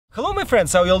Hello my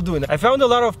friends, how y'all doing? I found a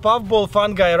lot of puffball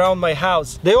fungi around my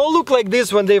house. They all look like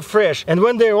this when they're fresh, and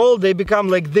when they're old they become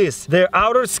like this. Their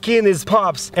outer skin is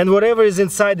pops and whatever is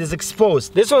inside is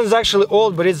exposed. This one is actually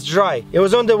old but it's dry. It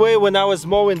was on the way when I was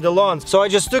mowing the lawn, so I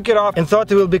just took it off and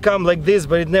thought it will become like this,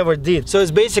 but it never did. So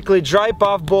it's basically dry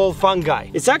puffball fungi.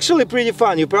 It's actually pretty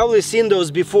fun. You've probably seen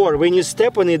those before. When you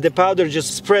step on it, the powder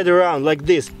just spread around like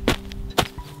this.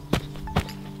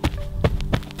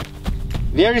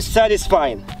 Very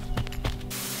satisfying.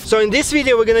 So in this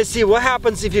video we're gonna see what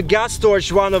happens if you gas torch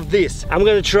one of these. I'm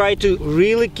gonna try to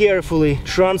really carefully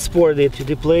transport it to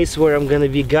the place where I'm gonna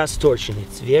be gas torching it.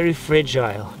 It's very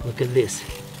fragile. Look at this.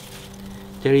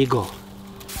 There you go.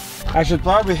 I should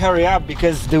probably hurry up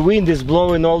because the wind is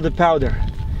blowing all the powder.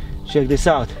 Check this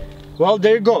out. Well,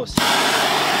 there it goes.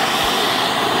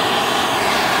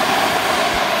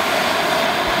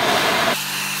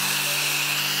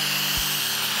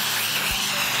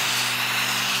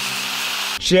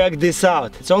 Check this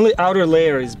out. It's only outer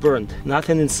layer is burned,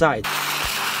 nothing inside.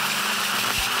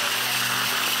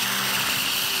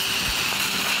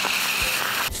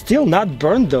 Still not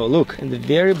burned though, look, in the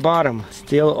very bottom,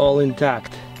 still all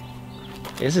intact.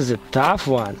 This is a tough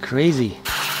one, crazy.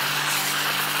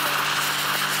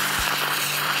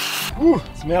 Ooh,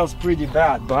 smells pretty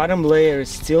bad. Bottom layer is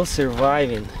still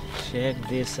surviving. Check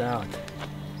this out.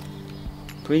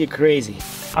 Pretty crazy.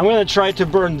 I'm gonna try to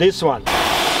burn this one.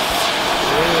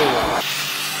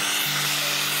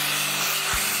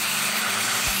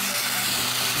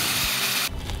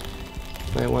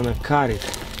 I want to cut it.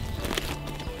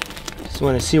 Just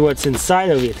want to see what's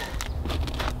inside of it.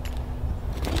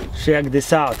 Check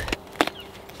this out.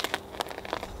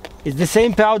 It's the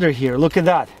same powder here. Look at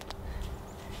that.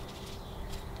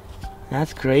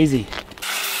 That's crazy.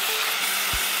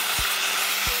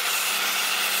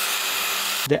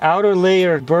 The outer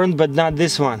layer burned, but not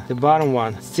this one. The bottom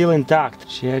one, still intact.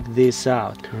 Check this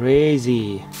out.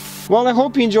 Crazy. Well, I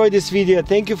hope you enjoyed this video.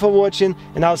 Thank you for watching,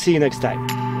 and I'll see you next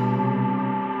time.